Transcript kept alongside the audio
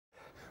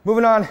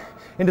Moving on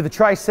into the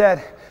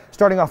triset,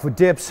 starting off with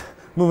dips,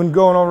 going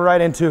over right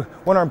into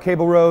one arm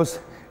cable rows,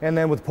 and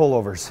then with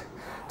pullovers.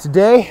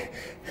 Today,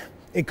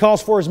 it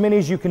calls for as many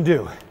as you can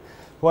do.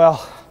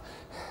 Well,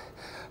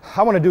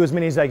 I want to do as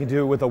many as I can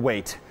do with a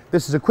weight.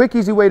 This is a quick,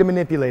 easy way to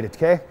manipulate it,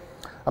 okay?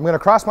 I'm going to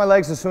cross my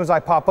legs as soon as I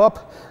pop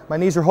up. My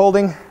knees are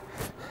holding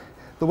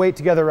the weight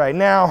together right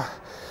now.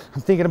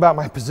 I'm thinking about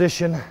my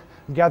position,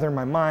 I'm gathering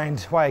my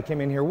mind, why I came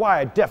in here,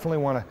 why I definitely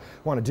want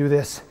to do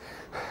this.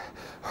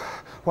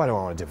 Why do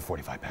I want to dip at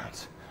 45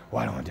 pounds?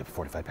 Why do I want to dip at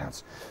 45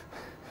 pounds?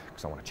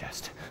 Because I want a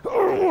chest.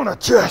 I want a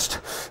chest.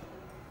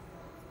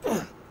 He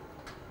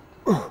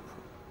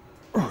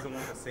doesn't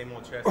want the same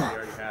old chest he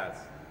already has.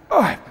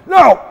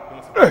 No! He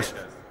wants a big chest.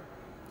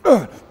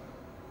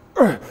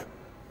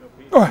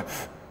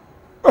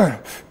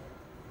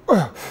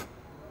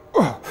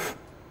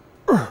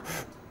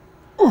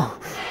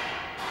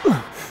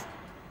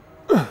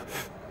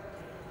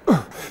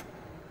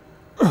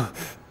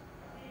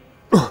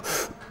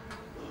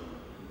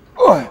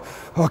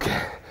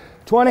 Okay,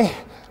 20,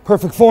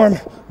 perfect form,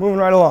 moving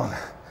right along.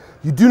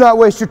 You do not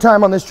waste your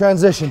time on this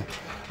transition.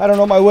 I don't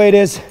know what my weight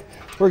is.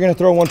 We're gonna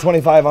throw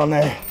 125 on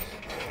there.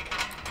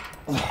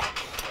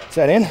 Is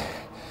that in?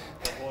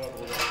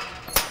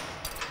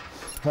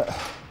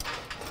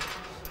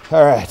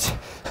 All right,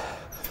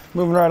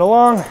 moving right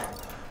along.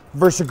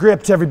 Versa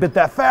gripped every bit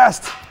that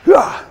fast.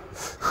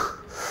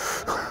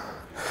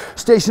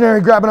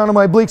 Stationary, grabbing onto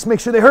my obliques, make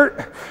sure they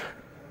hurt.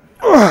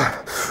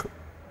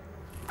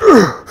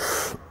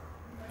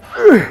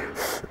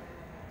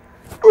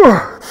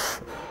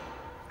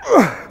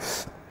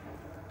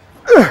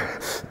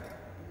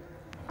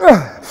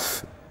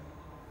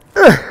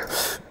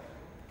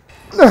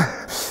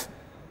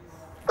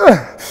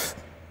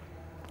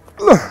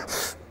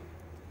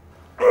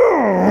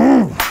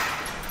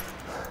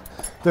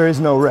 There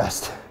is no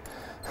rest.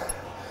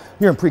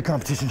 You're in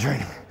pre-competition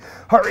training.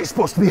 Heart rate's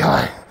supposed to be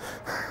high.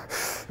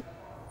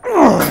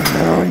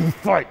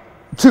 Fight.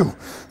 2,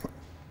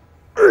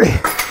 3.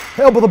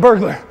 Elbow the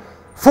burglar.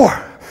 4.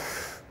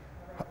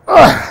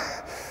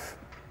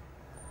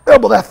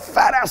 Elbow that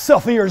fat ass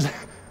self of yours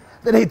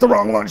that ate the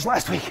wrong lunch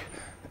last week.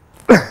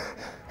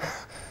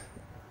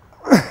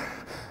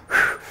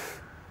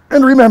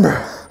 And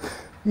remember,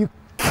 you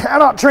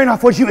cannot train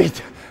off what you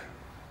eat.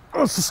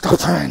 So stop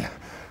trying.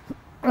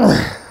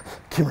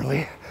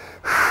 KImmerle.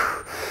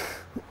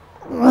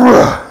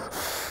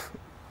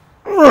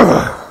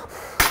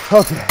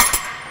 Okay.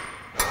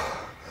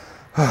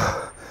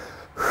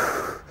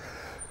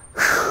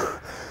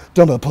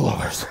 Dumbbell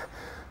pullovers.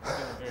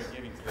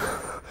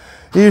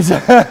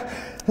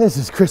 This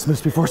is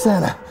Christmas before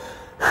Santa.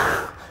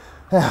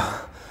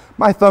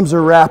 My thumbs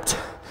are wrapped.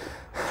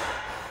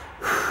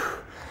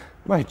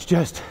 My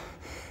chest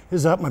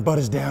is up, my butt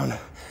is down,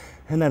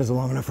 and that is a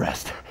long enough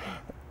rest.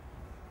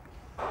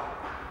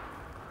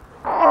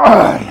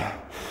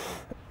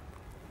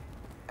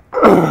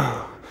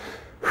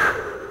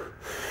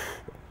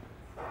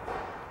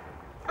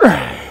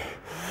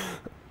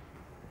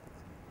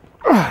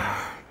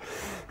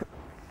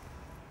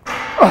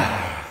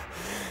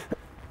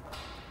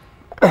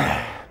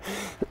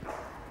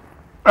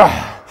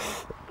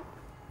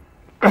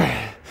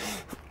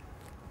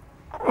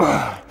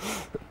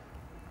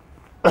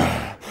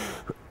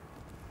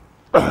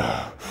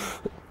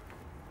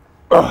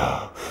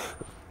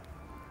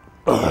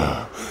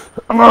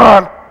 Come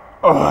on.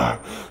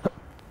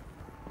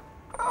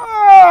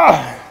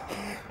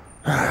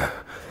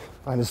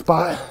 Find a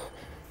spot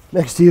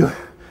next to you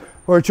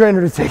or a trainer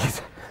to take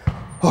it.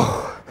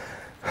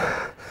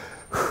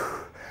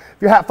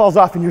 If your hat falls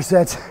off in your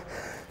sets,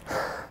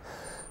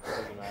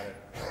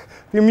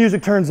 if your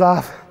music turns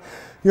off,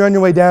 you're on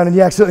your way down and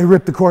you accidentally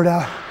rip the cord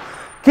out,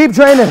 keep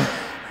training.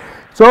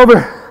 It's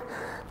over.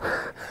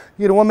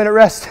 You get a 1 minute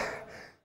rest.